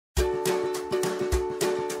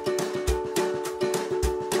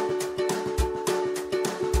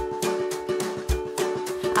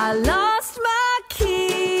I lost my keys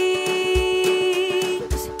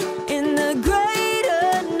in the great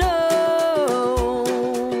unknown.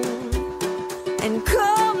 And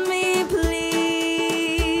call me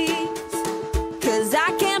please, 'cause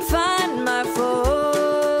I can't find my phone.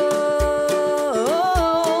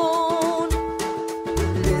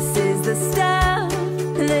 This is the stuff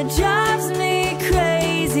that drives me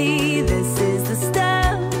crazy. This is the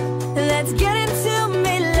stuff that's getting to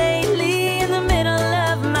me lately. In the middle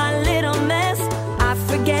of my little mess, I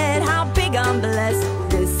forget how big I'm blessed.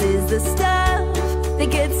 This is the stuff that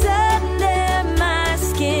gets under my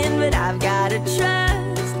skin, but I've gotta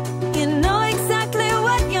trust. You know exactly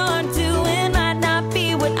what you're doing might not be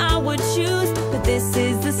what I would choose, but this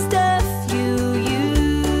is the stuff you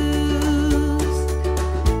use.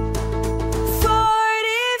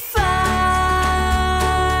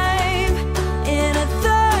 45 in a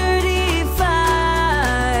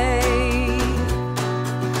 35,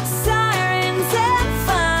 sirens and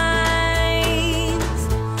fines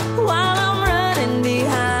while I'm running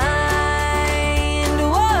behind.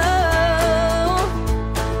 Whoa,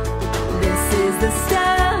 this is the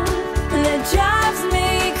stuff that drives me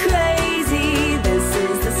crazy. This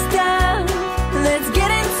is the stuff that's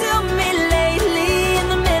getting to me lately. In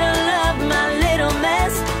the middle of my little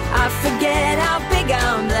mess, I forget how big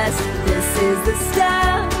I'm blessed. This is the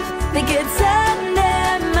stuff that gets under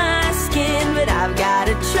my skin, but I've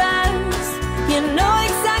gotta trust. You know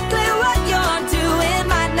exactly what you're doing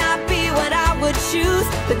might not be what I would choose,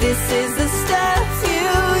 but this is the stuff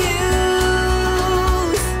you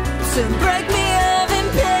use to break me